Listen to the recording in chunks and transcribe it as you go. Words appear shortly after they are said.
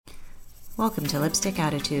Welcome to Lipstick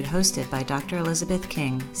Attitude, hosted by Dr. Elizabeth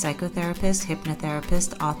King, psychotherapist,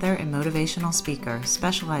 hypnotherapist, author, and motivational speaker,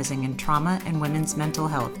 specializing in trauma and women's mental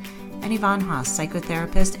health, and Yvonne Haase,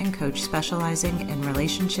 psychotherapist and coach specializing in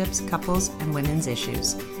relationships, couples, and women's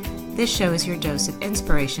issues. This show is your dose of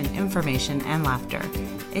inspiration, information, and laughter.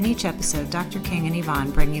 In each episode, Dr. King and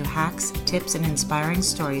Yvonne bring you hacks, tips, and inspiring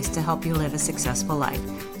stories to help you live a successful life.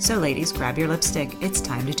 So ladies, grab your lipstick. It's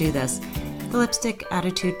time to do this. The Lipstick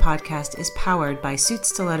Attitude podcast is powered by Suit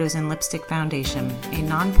Stilettos and Lipstick Foundation, a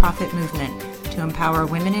nonprofit movement to empower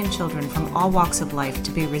women and children from all walks of life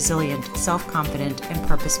to be resilient, self-confident, and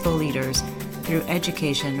purposeful leaders through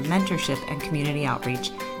education, mentorship, and community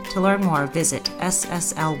outreach. To learn more, visit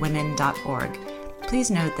sslwomen.org.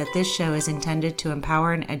 Please note that this show is intended to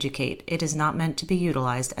empower and educate. It is not meant to be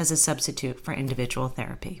utilized as a substitute for individual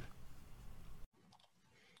therapy.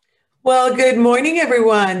 Well, good morning,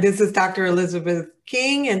 everyone. This is Dr. Elizabeth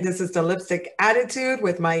King, and this is the Lipstick Attitude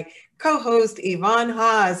with my co-host, Yvonne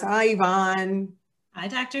Haase. Hi, Yvonne. Hi,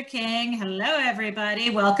 Dr. King. Hello, everybody.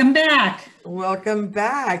 Welcome back. Welcome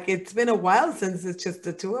back. It's been a while since it's just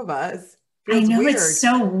the two of us. Feels I know weird. It's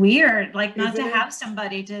so weird, like not Isn't to it? have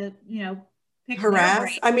somebody to, pick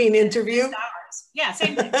Harass? I mean, interview? Yeah,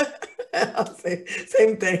 same thing. I'll say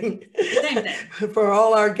same thing. Same thing. For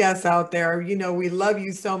all our guests out there, we love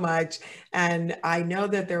you so much. And I know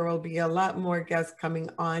that there will be a lot more guests coming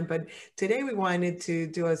on, but today we wanted to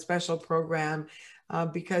do a special program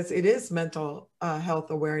because it is Mental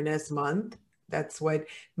Health Awareness Month. That's what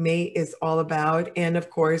May is all about. And of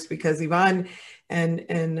course, because Yvonne and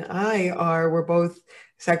we're both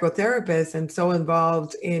psychotherapists and so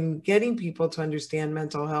involved in getting people to understand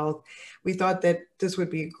mental health, we thought that this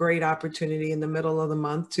would be a great opportunity in the middle of the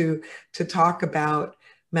month to talk about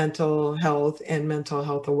mental health and mental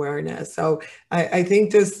health awareness. So I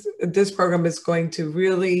think this program is going to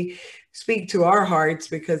really speak to our hearts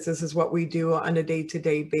because this is what we do on a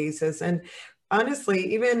day-to-day basis. And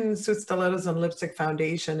honestly, even Suit Stilettos and Lipstick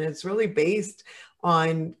Foundation is really based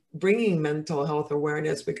on bringing mental health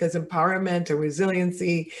awareness, because empowerment and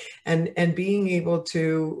resiliency and being able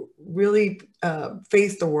to really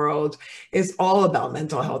face the world is all about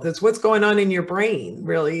mental health. It's what's going on in your brain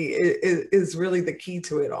really is really the key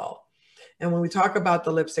to it all. And when we talk about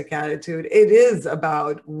the lipstick attitude, it is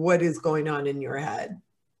about what is going on in your head.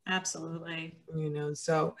 Absolutely.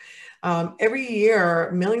 So every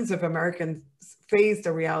year, millions of Americans face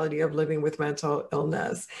the reality of living with mental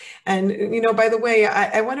illness. And, by the way,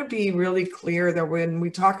 I want to be really clear that when we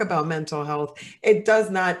talk about mental health, it does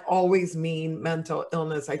not always mean mental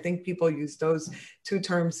illness. I think people use those two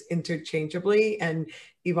terms interchangeably. And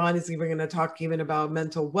Yvonne is even going to talk even about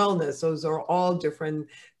mental wellness. Those are all different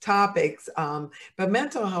topics. But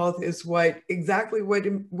mental health is exactly what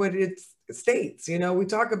it states. We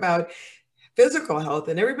talk about physical health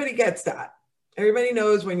and everybody gets that. Everybody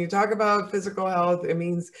knows when you talk about physical health, it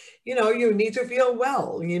means, you need to feel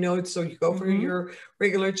well, so you go for your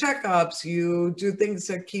regular checkups, you do things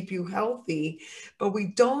that keep you healthy, but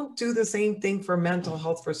we don't do the same thing for mental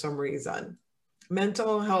health for some reason.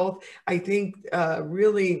 Mental health, I think,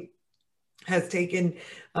 really has taken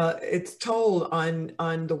its toll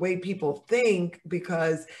on the way people think,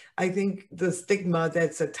 because I think the stigma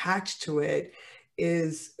that's attached to it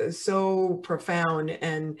is so profound.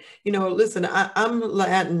 And, listen, I'm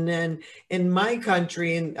Latin, and in my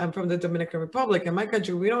country, and I'm from the Dominican Republic, in my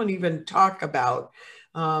country, we don't even talk about,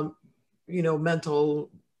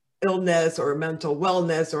 mental illness or mental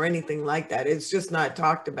wellness or anything like that. It's just not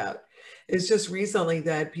talked about. It's just recently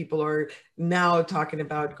that people are now talking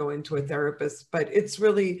about going to a therapist, but it's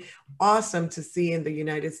really awesome to see in the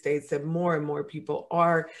United States that more and more people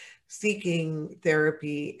are seeking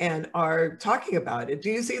therapy and are talking about it. Do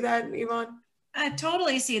you see that, Yvonne? I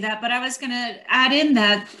totally see that, but I was going to add in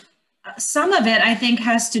that some of it, I think,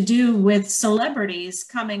 has to do with celebrities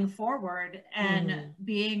coming forward and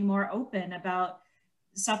being more open about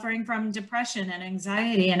suffering from depression and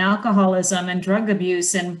anxiety and alcoholism and drug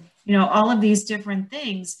abuse and, all of these different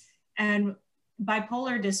things. And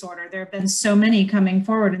bipolar disorder, there have been so many coming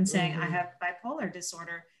forward and saying, I have bipolar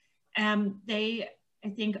disorder. They, I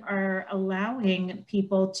think, are allowing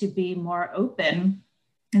people to be more open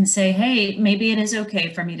and say, hey, maybe it is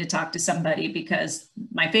okay for me to talk to somebody because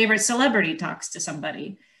my favorite celebrity talks to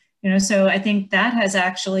somebody. So I think that has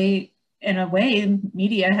actually, in a way,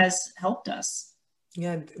 media has helped us.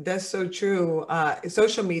 Yeah, that's so true.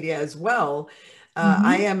 Social media as well.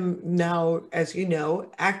 I am now, as you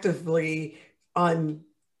know, actively on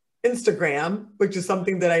Instagram, which is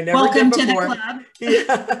something that I never Welcome did before. To the club.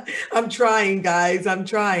 Yeah, I'm trying, guys. I'm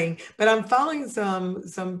trying, but I'm following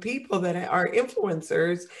some people that are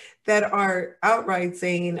influencers that are outright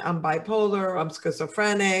saying I'm bipolar, I'm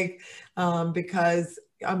schizophrenic, because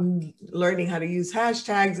I'm learning how to use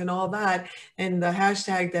hashtags and all that. And the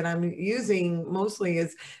hashtag that I'm using mostly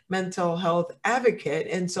is mental health advocate.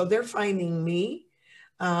 And so they're finding me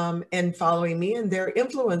and following me, and they're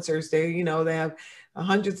influencers. They have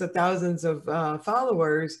hundreds of thousands of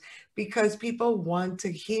followers because people want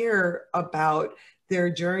to hear about their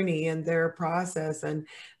journey and their process. And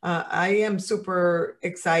I am super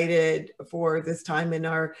excited for this time in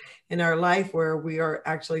our life where we are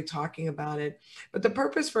actually talking about it. But the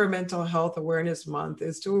purpose for Mental Health Awareness Month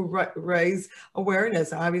is to raise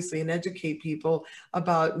awareness, obviously, and educate people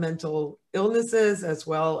about mental illnesses, as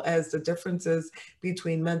well as the differences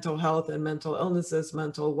between mental health and mental illnesses,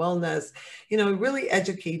 mental wellness, really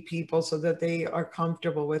educate people so that they are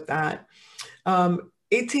comfortable with that.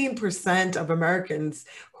 18% of Americans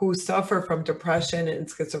who suffer from depression and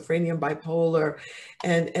schizophrenia and bipolar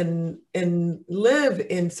and live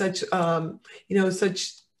in such,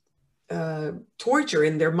 such torture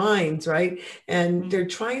in their minds, right? And they're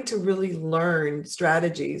trying to really learn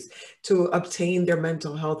strategies to obtain their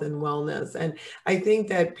mental health and wellness. And I think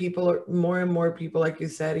that more and more people, like you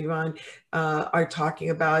said, Yvonne, are talking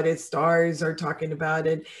about it. Stars are talking about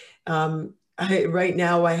it. Right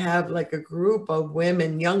now, I have like a group of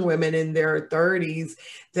women, young women in their 30s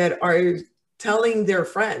that are telling their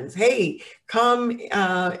friends, hey, come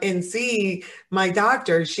and see my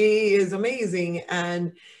doctor. She is amazing.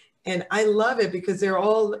 And I love it because they're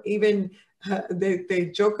all even,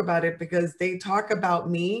 they joke about it because they talk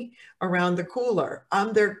about me around the cooler.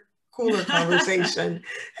 I'm their cooler conversation.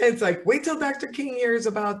 It's like, wait till Dr. King hears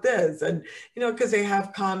about this. And, because they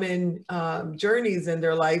have common journeys in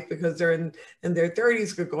their life because they're in their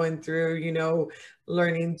 30s, going through,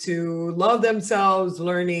 learning to love themselves,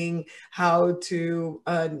 learning how to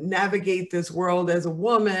navigate this world as a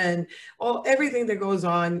woman, everything that goes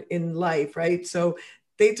on in life, right? So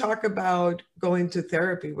they talk about going to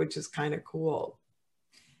therapy, which is kind of cool.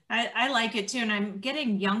 I like it too. And I'm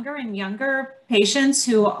getting younger and younger patients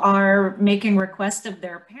who are making requests of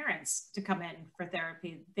their parents to come in for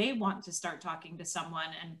therapy. They want to start talking to someone.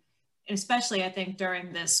 And especially, I think,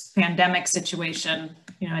 during this pandemic situation,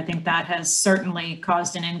 I think that has certainly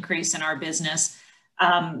caused an increase in our business,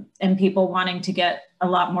 and people wanting to get a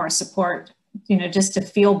lot more support, just to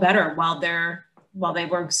feel better while they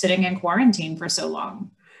were sitting in quarantine for so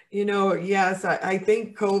long. Yes, I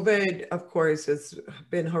think COVID, of course, has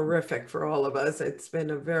been horrific for all of us. It's been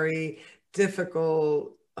a very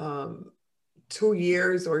difficult 2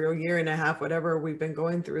 years or a year and a half, whatever we've been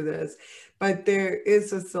going through this. But there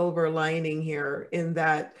is a silver lining here in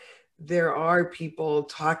that there are people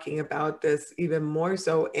talking about this even more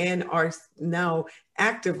so and are now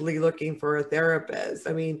actively looking for a therapist.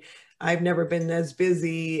 I mean, I've never been as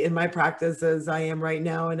busy in my practice as I am right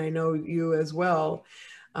now, and I know you as well.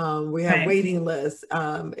 We have waiting lists.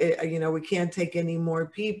 We can't take any more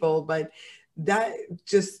people, but that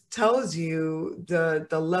just tells you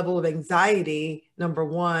the level of anxiety, number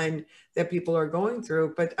one, that people are going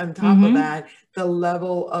through. But on top of that, the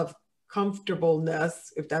level of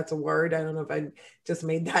comfortableness, if that's a word, I don't know if I just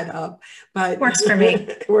made that up, but works for me.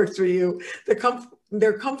 It works for you.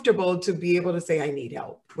 They're comfortable to be able to say, I need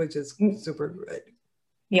help, which is super good.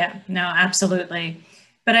 Yeah, no, absolutely.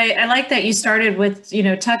 But I like that you started with,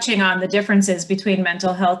 touching on the differences between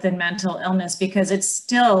mental health and mental illness, because it's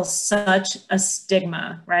still such a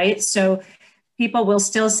stigma, right? So people will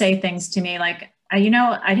still say things to me like, I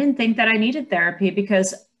didn't think that I needed therapy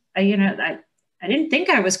because, I didn't think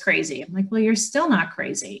I was crazy. I'm like, well, you're still not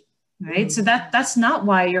crazy, right? So that's not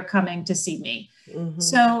why you're coming to see me.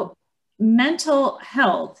 So mental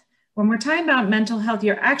health, when we're talking about mental health,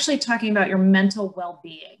 you're actually talking about your mental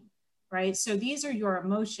well-being. Right? So these are your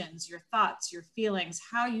emotions, your thoughts, your feelings,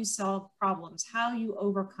 how you solve problems, how you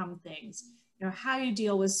overcome things, how you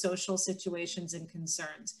deal with social situations and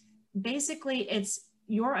concerns. Basically, it's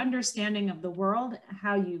your understanding of the world,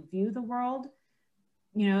 how you view the world,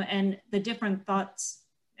 and the different thoughts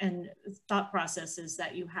and thought processes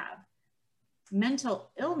that you have.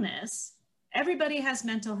 Mental illness, everybody has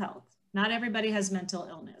mental health. Not everybody has mental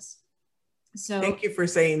illness. So thank you for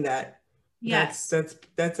saying that. Yes.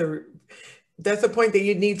 That's a point that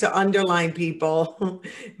you need to underline, people.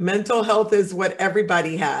 Mental health is what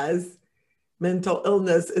everybody has. Mental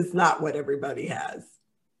illness is not what everybody has.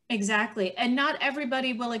 Exactly. And not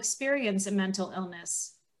everybody will experience a mental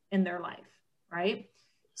illness in their life, right?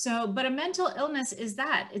 So, but a mental illness is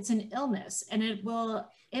that it's an illness, and it will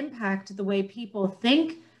impact the way people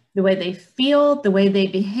think, the way they feel, the way they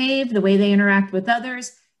behave, the way they interact with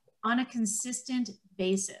others on a consistent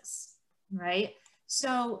basis, right?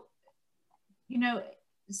 So, you know,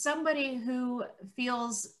 somebody who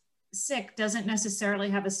feels sick doesn't necessarily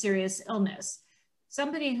have a serious illness.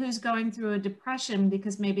 Somebody who's going through a depression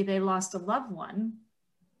because maybe they lost a loved one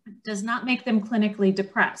does not make them clinically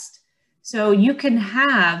depressed. So you can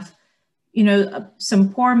have, you know,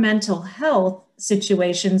 some poor mental health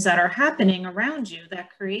situations that are happening around you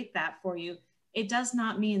that create that for you. It does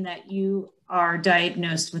not mean that you are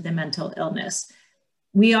diagnosed with a mental illness.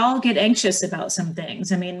 We all get anxious about some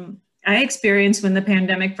things. I mean, I experienced when the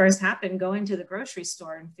pandemic first happened, going to the grocery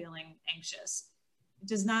store and feeling anxious. It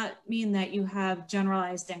does not mean that you have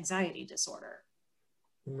generalized anxiety disorder.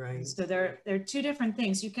 Right. So they're two different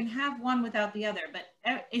things. You can have one without the other, but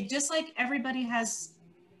it just like everybody has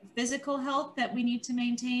physical health that we need to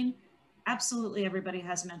maintain, absolutely everybody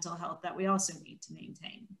has mental health that we also need to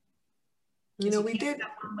maintain. You know, we did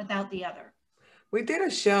have one without the other. We did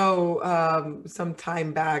a show some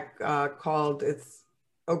time back called "It's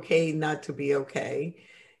Okay Not to Be Okay,"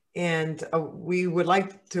 and we would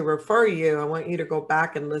like to refer you. I want you to go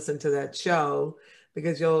back and listen to that show,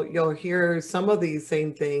 because you'll hear some of these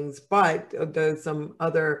same things, but there's some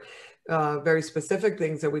other very specific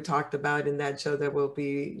things that we talked about in that show that will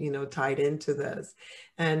be, you know, tied into this.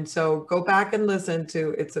 And so go back and listen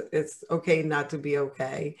to It's Okay Not to Be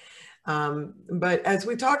Okay. But as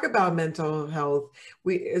we talk about mental health,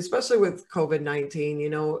 especially with COVID-19, you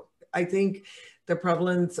know, I think the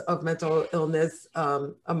prevalence of mental illness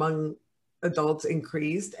among adults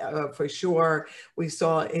increased. For sure, we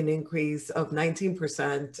saw an increase of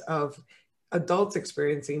 19% of adults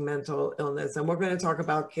experiencing mental illness. And we're going to talk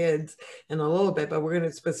about kids in a little bit, but we're going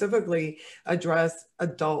to specifically address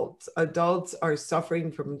adults. Adults are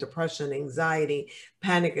suffering from depression, anxiety,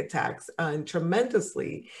 panic attacks, and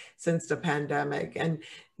tremendously since the pandemic. And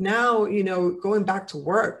now, you know, going back to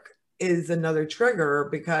work is another trigger,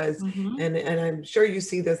 because, and I'm sure you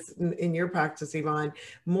see this in your practice, Yvonne,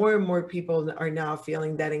 more and more people are now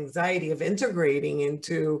feeling that anxiety of integrating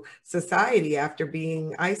into society after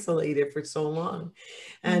being isolated for so long.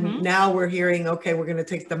 And now we're hearing, okay, we're going to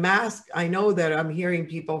take the mask. I know that I'm hearing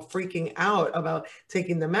people freaking out about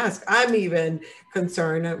taking the mask. I'm even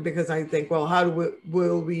concerned, because I think, well, how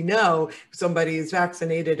will we know if somebody is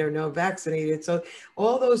vaccinated or no vaccinated? So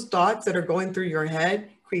all those thoughts that are going through your head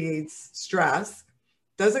creates stress.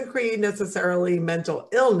 Doesn't create necessarily mental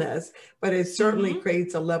illness, but it certainly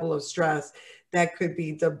creates a level of stress that could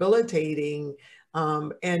be debilitating,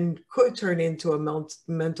 and could turn into a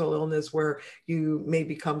mental illness where you may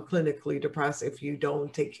become clinically depressed if you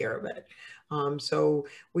don't take care of it. So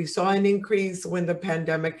we saw an increase when the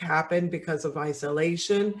pandemic happened because of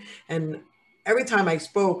isolation. And every time I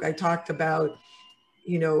spoke, I talked about,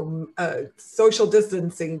 you know, social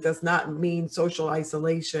distancing does not mean social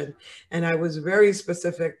isolation. And I was very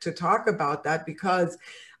specific to talk about that, because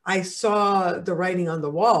I saw the writing on the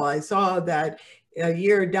wall. I saw that a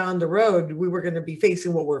year down the road, we were going to be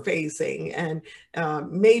facing what we're facing. And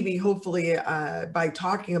maybe, hopefully, by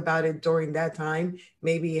talking about it during that time,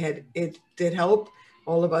 maybe it did help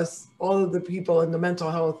all of us, all of the people in the mental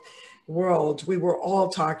health world. We were all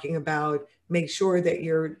talking about, make sure that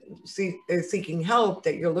you're seeking help,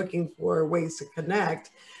 that you're looking for ways to connect.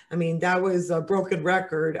 I mean, that was a broken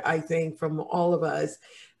record, I think, from all of us.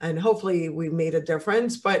 And hopefully we made a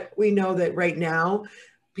difference. But we know that right now,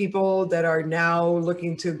 people that are now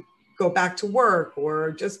looking to go back to work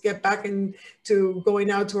or just get back into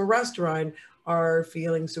going out to a restaurant are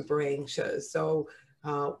feeling super anxious. So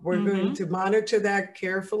we're going to monitor that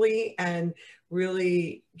carefully and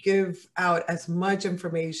really give out as much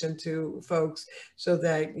information to folks so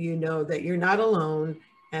that you know that you're not alone,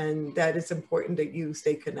 and that it's important that you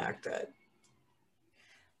stay connected.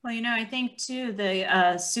 Well, you know, I think too,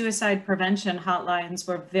 the suicide prevention hotlines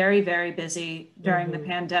were very, very busy during the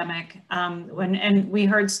pandemic. And we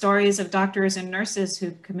heard stories of doctors and nurses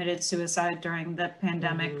who committed suicide during the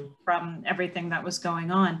pandemic from everything that was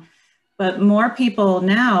going on. But more people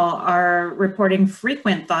now are reporting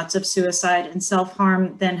frequent thoughts of suicide and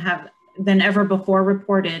self-harm than ever before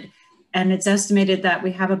reported. And it's estimated that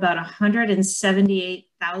we have about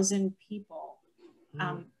 178,000 people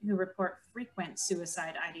who report frequent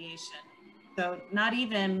suicide ideation. So not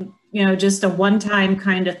even, you know, just a one-time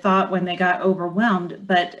kind of thought when they got overwhelmed,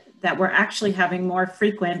 but that we're actually having more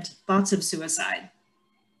frequent thoughts of suicide,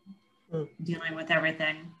 dealing with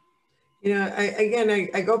everything. You know,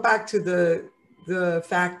 I go back to the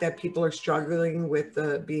fact that people are struggling with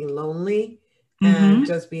being lonely and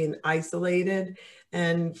just being isolated.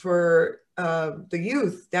 And for the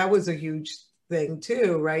youth, that was a huge thing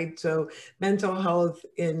too, right? So mental health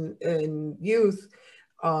in youth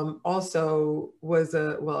also was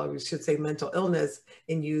I should say mental illness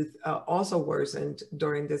in youth also worsened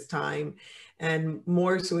during this time, and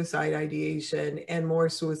more suicide ideation and more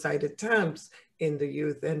suicide attempts in the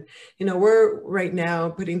youth. And, we're right now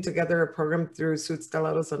putting together a program through Suit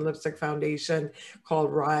Stilettos and Lipstick Foundation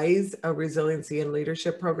called RISE, a resiliency and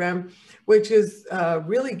leadership program, which is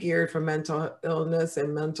really geared for mental illness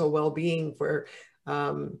and mental well-being for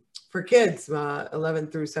kids 11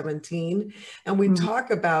 through 17. And we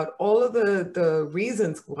talk about all of the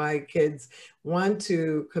reasons why kids want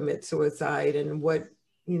to commit suicide and what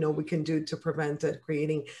we can do to prevent it,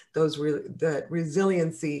 creating that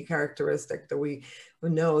resiliency characteristic that we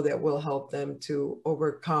know that will help them to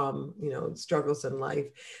overcome, struggles in life.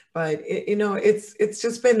 But it's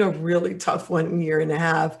just been a really tough 1.5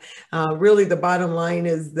 years. Really, the bottom line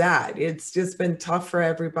is that it's just been tough for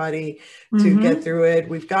everybody to get through it.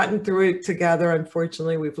 We've gotten through it together.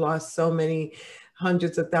 Unfortunately, we've lost so many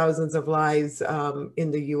hundreds of thousands of lives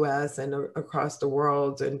in the US and across the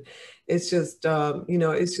world. And it's just,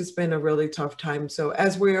 it's just been a really tough time. So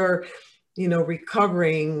as we are,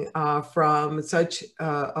 recovering from such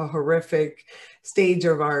a horrific stage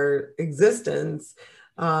of our existence,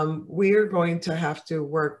 we're going to have to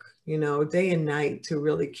work, day and night to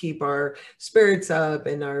really keep our spirits up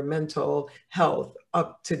and our mental health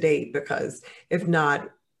up to date, because if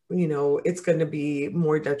not, it's going to be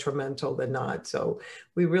more detrimental than not. So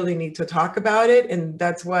we really need to talk about it. And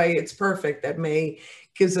that's why it's perfect that May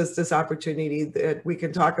gives us this opportunity that we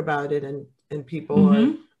can talk about it, and people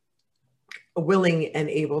are willing and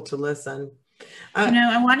able to listen.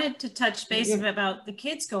 I wanted to touch base about the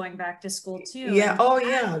kids going back to school too. Yeah. Oh,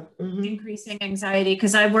 yeah. Increasing anxiety,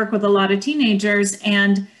 because I work with a lot of teenagers,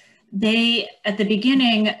 and they, at the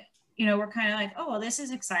beginning, were kind of like, oh, well, this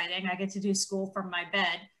is exciting. I get to do school from my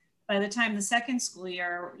bed. By the time the second school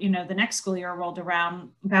year, the next school year rolled around,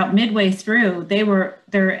 about midway through,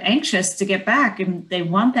 they're anxious to get back, and they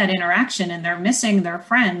want that interaction, and they're missing their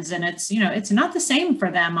friends. And it's not the same for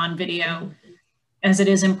them on video as it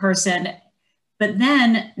is in person. But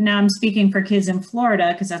then, now I'm speaking for kids in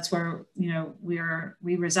Florida, because that's where,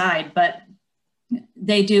 we reside, but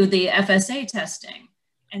they do the FSA testing.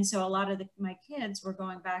 And so a lot of my kids were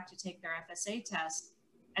going back to take their FSA test,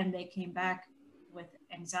 and they came back with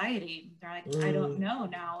anxiety. They're like, I don't know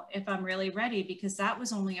now if I'm really ready, because that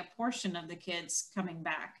was only a portion of the kids coming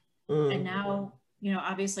back. And now,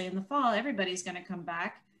 obviously in the fall, everybody's going to come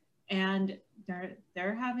back, and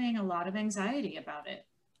they're having a lot of anxiety about it.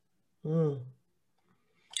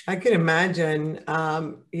 I can imagine,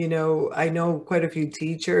 I know quite a few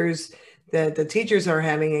teachers that the teachers are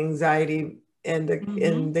having anxiety, and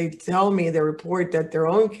they tell me, they report that their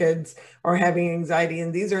own kids are having anxiety,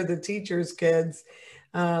 and these are the teachers' kids.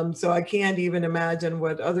 So I can't even imagine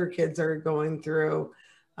what other kids are going through.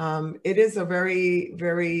 It is a very,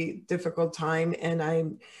 very difficult time, and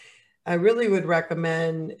I really would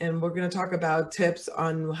recommend, and we're going to talk about tips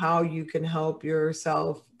on how you can help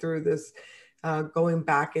yourself through this going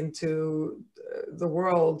back into the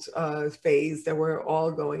world phase that we're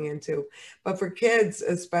all going into. But for kids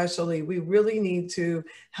especially, we really need to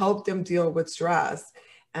help them deal with stress.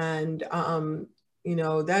 And,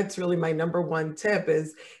 that's really my number one tip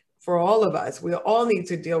is for all of us. We all need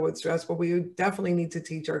to deal with stress, but we definitely need to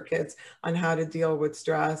teach our kids on how to deal with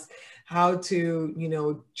stress, how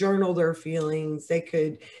to, journal their feelings. They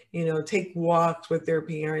could, take walks with their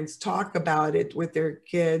parents, talk about it with their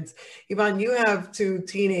kids. Yvonne, you have 2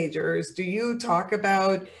 teenagers. Do you talk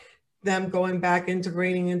about them going back,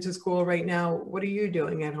 integrating into school right now? What are you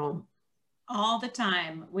doing at home? All the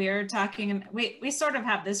time. We're talking, we sort of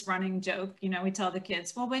have this running joke, we tell the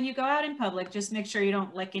kids, well, when you go out in public, just make sure you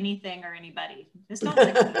don't lick anything or anybody. Just don't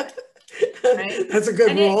lick anything. Right? That's a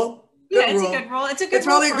good rule. It's a good rule. It's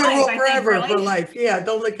probably a good rule forever for life. Yeah,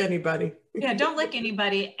 don't lick anybody. Yeah, don't lick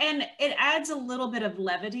anybody. And it adds a little bit of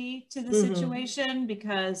levity to the situation,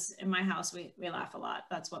 because in my house, we laugh a lot.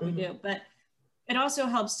 That's what we do. But it also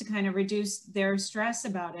helps to kind of reduce their stress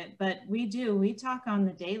about it. But we talk on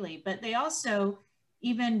the daily. But they also,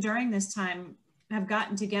 even during this time, have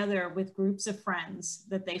gotten together with groups of friends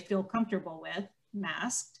that they feel comfortable with,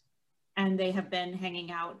 masked, and they have been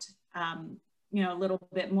hanging out a little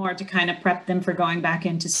bit more to kind of prep them for going back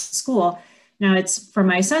into school. Now, it's for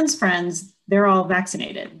my son's friends, they're all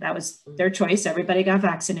vaccinated. That was their choice. Everybody got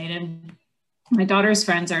vaccinated. My daughter's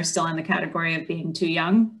friends are still in the category of being too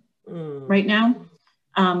young right now.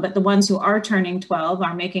 But the ones who are turning 12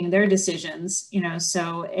 are making their decisions,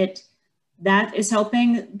 so that is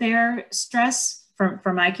helping their stress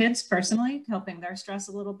for my kids personally, helping their stress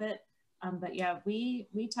a little bit. But yeah,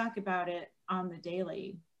 we talk about it on the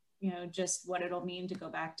daily, just what it'll mean to go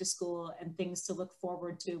back to school and things to look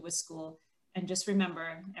forward to with school. And just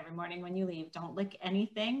remember, every morning when you leave, don't lick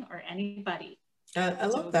anything or anybody. I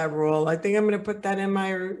love that rule. I think I'm going to put that in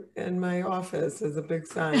my office as a big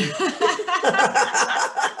sign.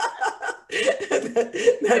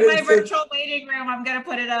 In my virtual waiting room, I'm going to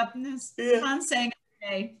put it up. On saying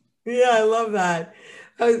okay. Yeah, I love that.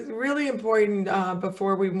 It's really important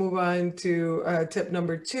before we move on to tip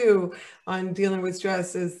number 2 on dealing with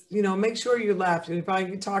stress is, make sure you laugh.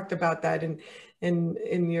 You talked about that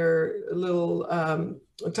in your little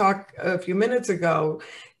talk a few minutes ago.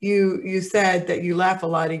 You said that you laugh a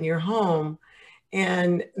lot in your home,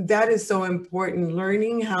 and that is so important.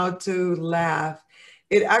 Learning how to laugh,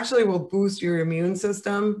 it actually will boost your immune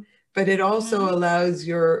system, but it also allows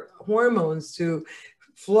your hormones to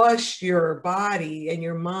flush your body and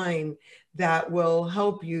your mind. That will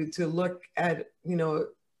help you to look at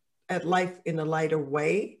life in a lighter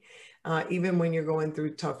way, even when you're going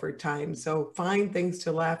through tougher times. So find things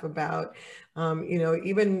to laugh about.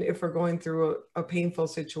 Even if we're going through a painful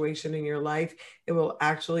situation in your life, it will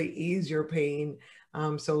actually ease your pain.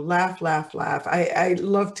 So laugh, laugh, laugh. I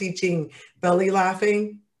love teaching belly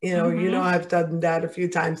laughing. I've done that a few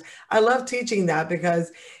times. I love teaching that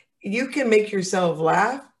because you can make yourself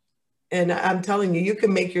laugh. And I'm telling you, you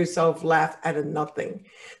can make yourself laugh out of nothing.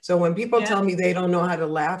 So when people tell me they don't know how to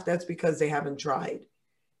laugh, that's because they haven't tried.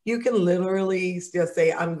 You can literally just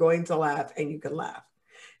say, I'm going to laugh, and you can laugh.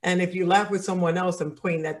 And if you laugh with someone else and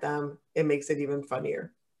point at them, it makes it even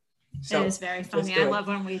funnier. So it is very funny. I love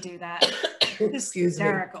when we do that. Excuse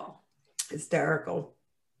Hysterical. me. Hysterical.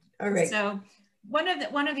 All right. So one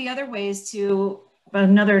of the other ways to,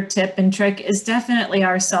 another tip and trick is definitely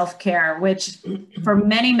our self-care, which for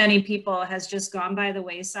many, many people has just gone by the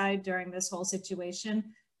wayside during this whole situation.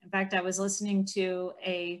 In fact, I was listening to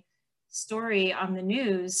a story on the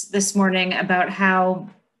news this morning about how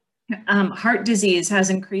heart disease has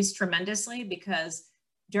increased tremendously because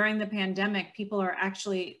during the pandemic, people are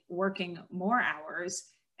actually working more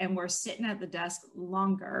hours and we're sitting at the desk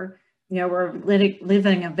longer. We're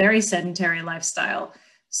living a very sedentary lifestyle.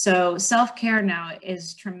 So self-care now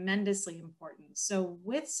is tremendously important. So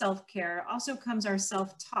with self-care also comes our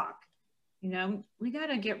self-talk. We got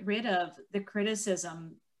to get rid of the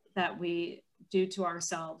criticism that we do to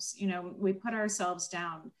ourselves. We put ourselves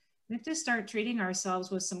down. We have to start treating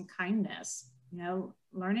ourselves with some kindness,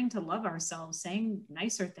 learning to love ourselves, saying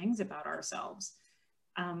nicer things about ourselves.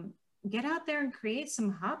 Get out there and create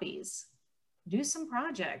some hobbies, do some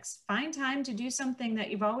projects, find time to do something that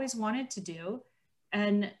you've always wanted to do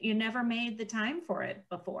and you never made the time for it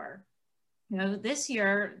before. This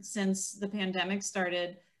year, since the pandemic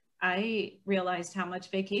started, I realized how much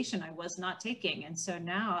vacation I was not taking. And so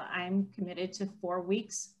now I'm committed to 4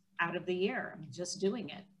 weeks out of the year. I'm just doing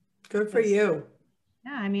it. Good for you.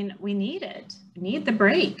 Yeah, we need it. I need the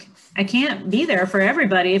break. I can't be there for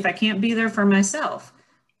everybody if I can't be there for myself.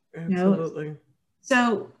 Absolutely.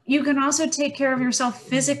 So you can also take care of yourself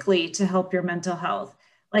physically to help your mental health.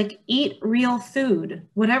 Like eat real food,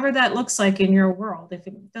 whatever that looks like in your world. If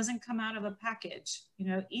it doesn't come out of a package,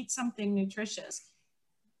 eat something nutritious.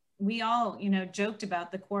 We all, joked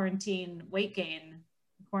about the quarantine weight gain,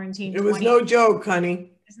 quarantine. It was 20. No joke,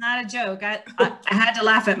 honey. It's not a joke. I had to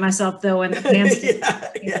laugh at myself though when the pants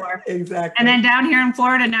yeah, exactly. And then down here in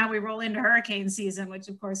Florida, now we roll into hurricane season, which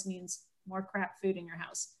of course means more crap food in your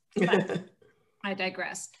house. But I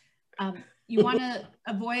digress. You want to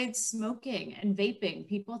avoid smoking and vaping.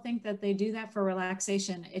 People think that they do that for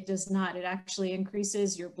relaxation. It does not. It actually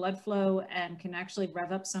increases your blood flow and can actually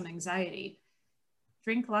rev up some anxiety.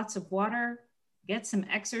 Drink lots of water, get some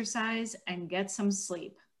exercise, and get some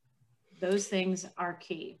sleep. Those things are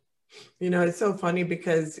key. It's so funny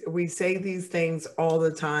because we say these things all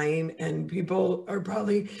the time and people are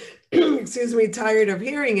probably, tired of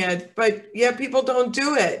hearing it, but yet people don't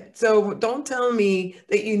do it. So don't tell me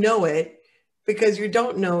that you know it, because you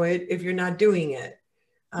don't know it if you're not doing it.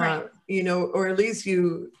 Right. Or at least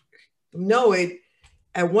you know it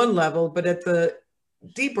at one level, but at the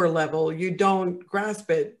deeper level, you don't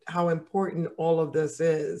grasp it, how important all of this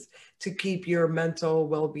is to keep your mental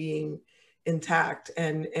well-being intact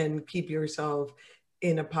and keep yourself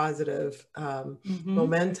in a positive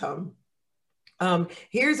momentum.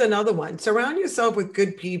 Here's another one. Surround yourself with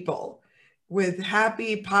good people, with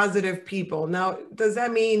happy, positive people. Now, does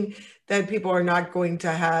that mean that people are not going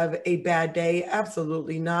to have a bad day?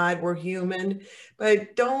 Absolutely not. We're human.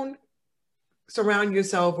 But don't surround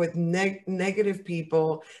yourself with negative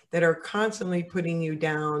people that are constantly putting you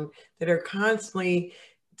down, that are constantly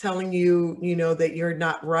telling you, you know, that you're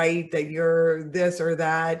not right, that you're this or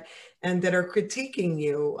that, and that are critiquing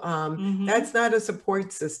you. That's not a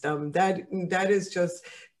support system. That is just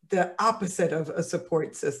the opposite of a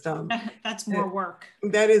support system. That's more work.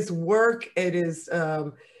 That is work. It is,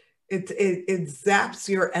 it zaps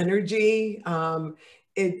your energy.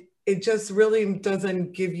 It just really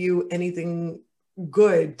doesn't give you anything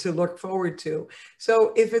good to look forward to.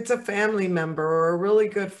 So if it's a family member or a really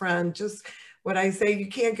good friend, just what I say, you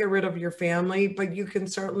can't get rid of your family, but you can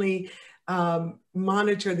certainly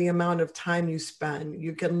monitor the amount of time you spend.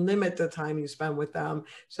 You can limit the time you spend with them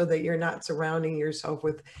so that you're not surrounding yourself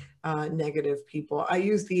with negative people. I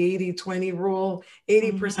use the 80-20 rule.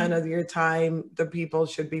 80% of your time, the people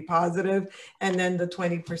should be positive, and then the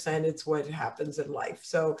 20%, it's what happens in life.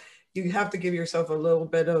 So you have to give yourself a little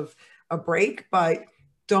bit of a break, but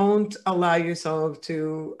don't allow yourself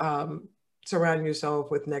to surround yourself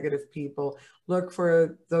with negative people. Look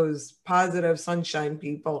for those positive sunshine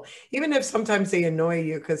people, even if sometimes they annoy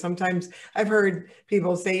you, because sometimes I've heard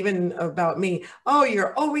people say, even about me, oh,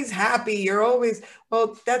 you're always happy. You're always,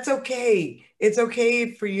 well, that's okay. It's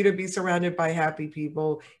okay for you to be surrounded by happy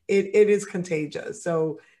people. It is contagious.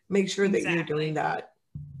 So make sure that you're doing that.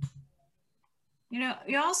 You know,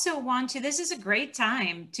 you also want to, this is a great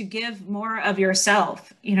time to give more of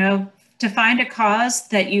yourself, you know, to find a cause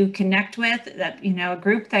that you connect with, that, you know, a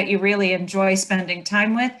group that you really enjoy spending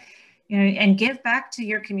time with, you know, and give back to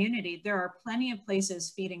your community. There are plenty of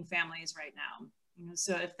places feeding families right now. You know,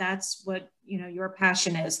 so if that's what, you know, your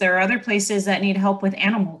passion is, there are other places that need help with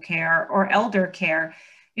animal care or elder care.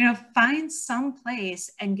 You know, find some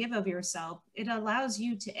place and give of yourself. It allows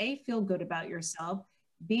you to A, feel good about yourself,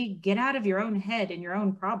 B, get out of your own head and your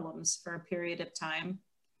own problems for a period of time,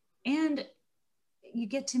 and you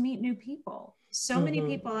get to meet new people. So many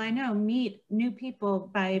people I know meet new people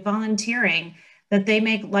by volunteering that they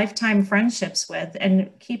make lifetime friendships with and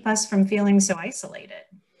keep us from feeling so isolated.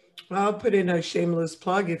 Well, I'll put in a shameless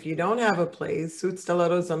plug. If you don't have a place, Suit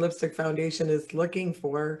Stilettos and Lipstick Foundation is looking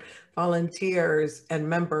for volunteers and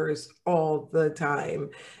members all the time.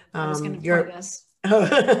 I was going to plug us.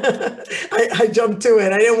 I jumped to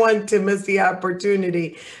it. I didn't want to miss the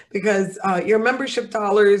opportunity because your membership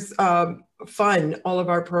dollars fund all of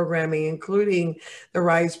our programming, including the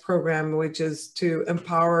RISE program, which is to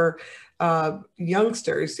empower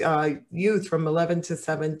youngsters, youth from 11 to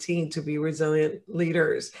 17 to be resilient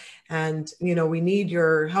leaders. And, you know, we need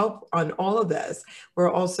your help on all of this.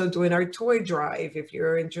 We're also doing our toy drive, if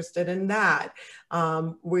you're interested in that.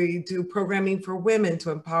 We do programming for women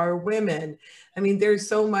to empower women. I mean, there's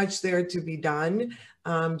so much there to be done.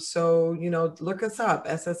 So, you know, look us up,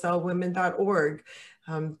 sslwomen.org.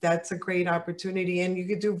 That's a great opportunity, and you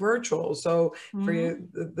could do virtual. So for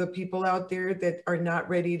the people out there that are not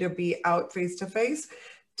ready to be out face-to-face,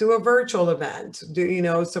 do a virtual event, you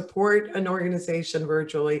know, support an organization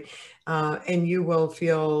virtually, and you will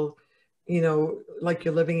feel, you know, like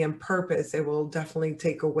you're living in purpose. It will definitely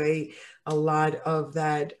take away a lot of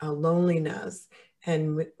that loneliness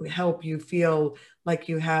and help you feel like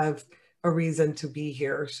you have a reason to be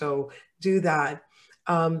here. So do that.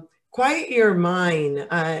 Quiet your mind.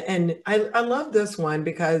 And I love this one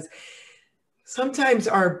because sometimes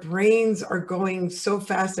our brains are going so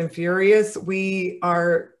fast and furious. We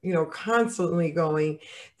are, you know, constantly going,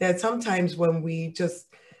 that sometimes when we just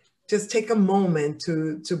take a moment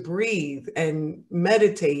to breathe and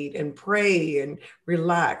meditate and pray and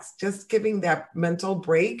relax, just giving that mental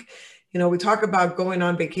break. You know, we talk about going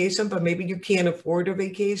on vacation, but maybe you can't afford a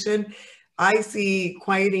vacation. I see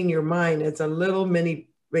quieting your mind as a little mini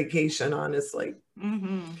vacation, honestly.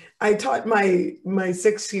 I taught my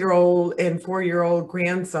 6-year-old and 4-year-old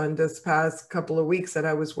grandson this past couple of weeks that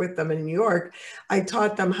I was with them in New York. I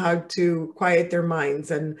taught them how to quiet their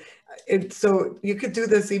minds. And so you could do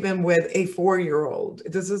this even with a 4-year-old.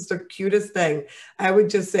 This is the cutest thing. I would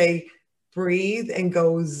just say, breathe and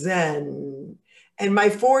go Zen. And my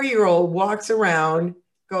 4-year-old walks around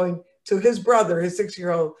going to his brother, his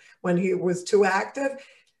 6-year-old, when he was too active,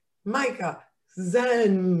 Micah,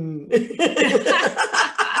 Zen.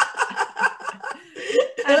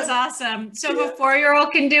 That's awesome. So if a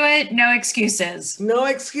 4-year-old can do it, no excuses. No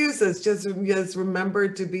excuses. Just remember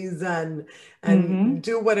to be Zen and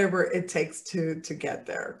do whatever it takes to get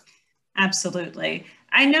there. Absolutely.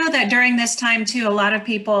 I know that during this time too, a lot of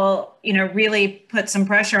people, you know, really put some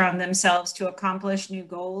pressure on themselves to accomplish new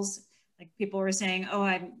goals. Like people were saying, oh,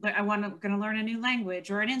 going to learn a new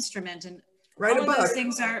language or an instrument, and write a book. Those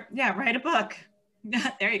things are, write a book.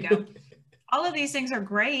 There you go. all of these things are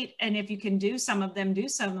great. And if you can do some of them, do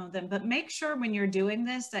some of them, but make sure when you're doing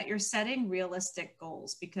this that you're setting realistic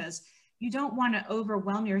goals, because you don't want to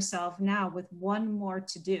overwhelm yourself now with one more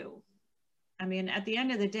to do. I mean, at the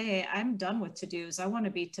end of the day, I'm done with to-dos. I want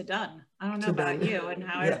to be to done. I don't know about you and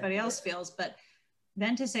how everybody else feels, but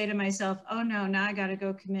then to say to myself, oh no, now I got to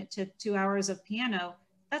go commit to 2 hours of piano.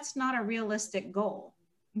 That's not a realistic goal.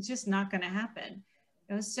 It's just not going to happen.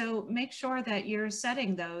 So make sure that you're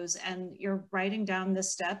setting those and you're writing down the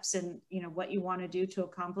steps and what you want to do to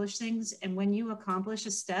accomplish things. And when you accomplish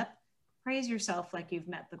a step, praise yourself like you've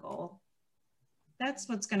met the goal. That's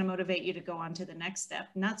what's going to motivate you to go on to the next step.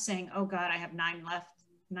 Not saying, oh God, I have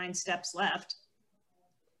 9 steps left.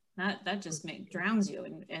 That just drowns you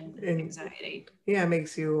in anxiety. Yeah, it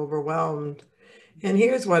makes you overwhelmed. And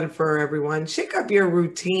here's one for everyone. Shake up your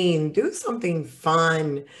routine. Do something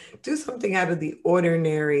fun. Do something out of the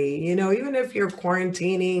ordinary. Even if you're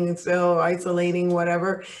quarantining, still isolating,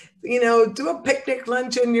 whatever, do a picnic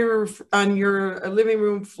lunch on your living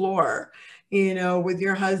room floor, with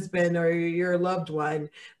your husband or your loved one,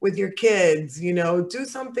 with your kids, do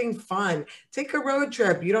something fun. Take a road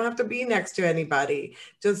trip. You don't have to be next to anybody.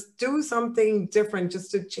 Just do something different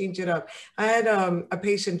just to change it up. I had a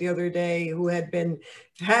patient the other day who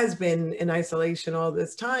has been in isolation all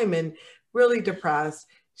this time and really depressed.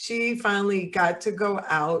 She finally got to go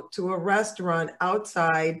out to a restaurant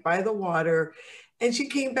outside by the water, and she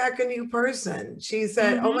came back a new person. She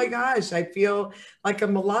said, oh my gosh, I feel like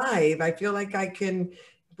I'm alive. I feel like I can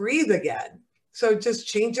breathe again. So just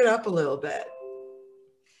change it up a little bit.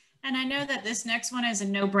 And I know that this next one is a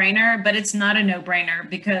no-brainer, but it's not a no-brainer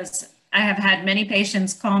because I have had many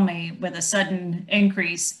patients call me with a sudden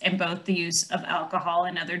increase in both the use of alcohol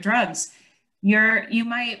and other drugs. You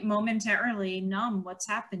might momentarily numb what's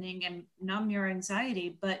happening and numb your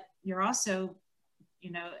anxiety, but you're also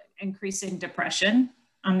increasing depression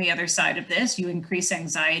on the other side of this. You increase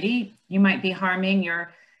anxiety. You might be harming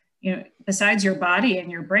besides your body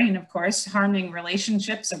and your brain, of course, harming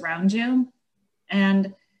relationships around you.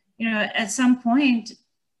 And, at some point,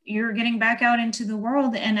 you're getting back out into the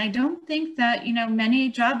world. And I don't think that, many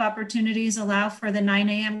job opportunities allow for the 9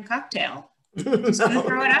 a.m. cocktail. Just gonna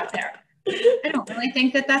throw it out there. I don't really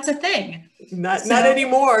think that that's a thing. Not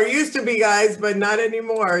anymore. It used to be, guys, but not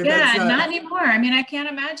anymore. Yeah, not anymore. I mean, I can't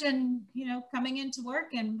imagine, coming into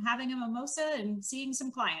work and having a mimosa and seeing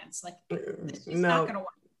some clients. Like, it's just not going to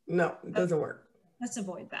work. No, it doesn't work. Let's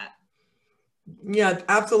avoid that. Yeah,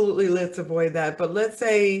 absolutely. Let's avoid that. But let's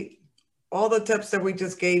say all the tips that we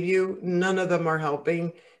just gave you, none of them are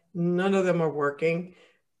helping. None of them are working.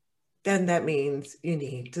 Then that means you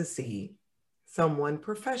need to see someone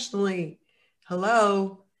professionally.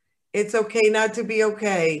 Hello. It's okay not to be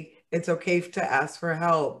okay. It's okay to ask for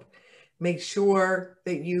help. Make sure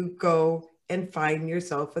that you go and find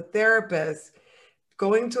yourself a therapist.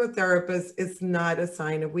 Going to a therapist is not a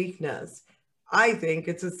sign of weakness. I think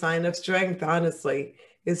it's a sign of strength, honestly.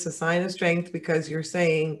 It's a sign of strength because you're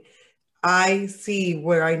saying, I see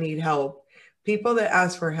where I need help. People that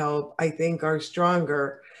ask for help, I think, are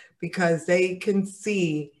stronger because they can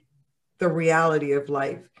see the reality of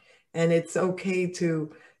life. And it's okay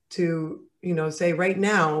to say right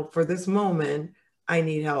now, for this moment, I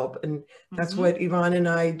need help. And that's what Yvonne and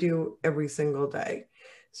I do every single day.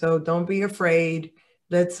 So don't be afraid.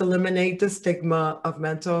 Let's eliminate the stigma of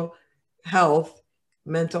mental health,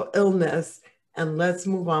 mental illness, and let's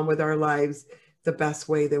move on with our lives the best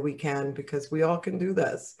way that we can, because we all can do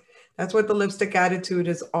this. That's what the lipstick attitude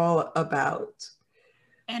is all about.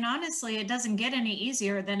 And honestly, it doesn't get any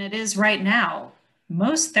easier than it is right now.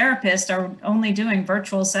 Most therapists are only doing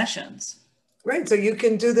virtual sessions. Right. So you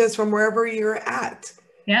can do this from wherever you're at.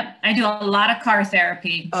 Yep. I do a lot of car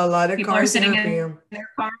therapy. A lot of People car are sitting therapy. in their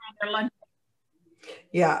car on their lunch.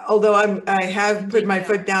 Yeah. Although I have put my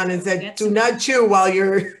foot down and said, do not chew while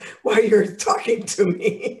you're talking to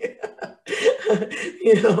me.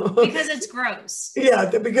 Because it's gross. Yeah,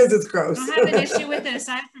 because it's gross. I don't have an issue with it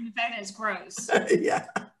aside from the fact that it's gross. Yeah.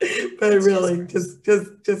 But it's really just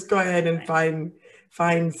go ahead and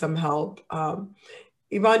find some help.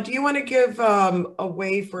 Yvonne, do you want to give a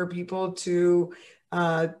way for people to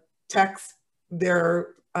text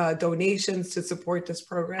their donations to support this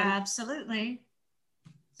program? Absolutely.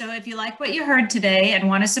 So if you like what you heard today and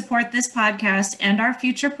want to support this podcast and our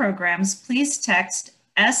future programs, please text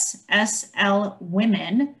SSL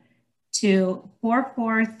Women to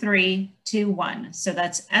 44321. So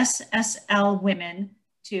that's SSL Women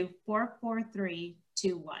to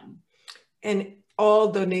 44321. And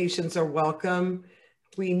all donations are welcome.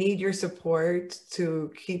 We need your support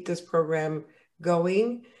to keep this program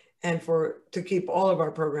going. and to keep all of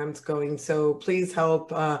our programs going. So please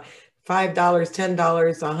help. $5, $10, $100,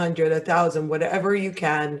 $1,000, whatever you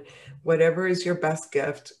can, whatever is your best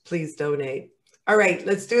gift, please donate. All right,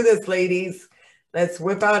 let's do this, ladies. Let's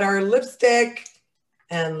whip out our lipstick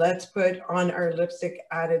and let's put on our lipstick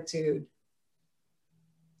attitude.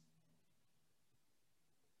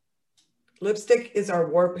 Lipstick is our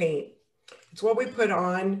war paint. It's what we put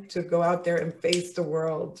on to go out there and face the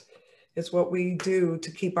world. It's what we do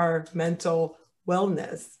to keep our mental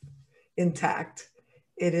wellness intact.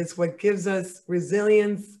 It is what gives us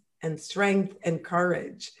resilience and strength and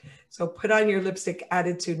courage. So put on your lipstick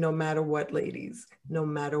attitude no matter what, ladies, no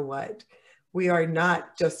matter what. We are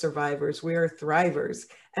not just survivors, we are thrivers.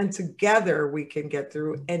 And together we can get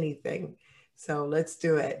through anything. So let's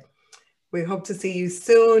do it. We hope to see you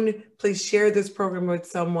soon. Please share this program with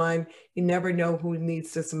someone. You never know who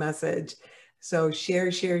needs this message. So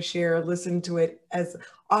share, share, share, listen to it as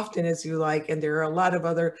often as you like. And there are a lot of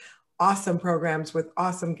other awesome programs with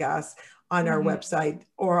awesome guests on our website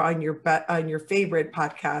or on your favorite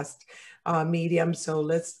podcast medium. So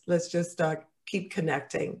let's just keep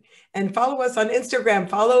connecting and follow us on Instagram.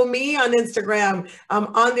 Follow me on Instagram. I'm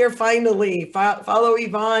on there finally. Follow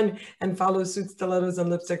Yvonne and follow Suits, Stilettos, and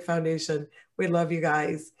Lipstick Foundation. We love you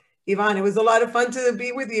guys. Yvonne, it was a lot of fun to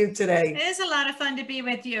be with you today. It is a lot of fun to be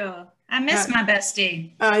with you. I miss my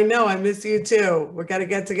bestie. I know, I miss you too. We're gonna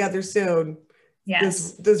get together soon.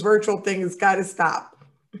 Yes. This virtual thing has got to stop.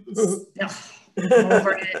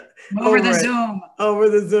 Over it. Over the Zoom. Over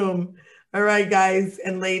the Zoom. All right, guys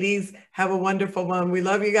and ladies, have a wonderful one. We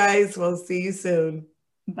love you guys. We'll see you soon.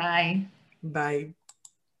 Bye. Bye.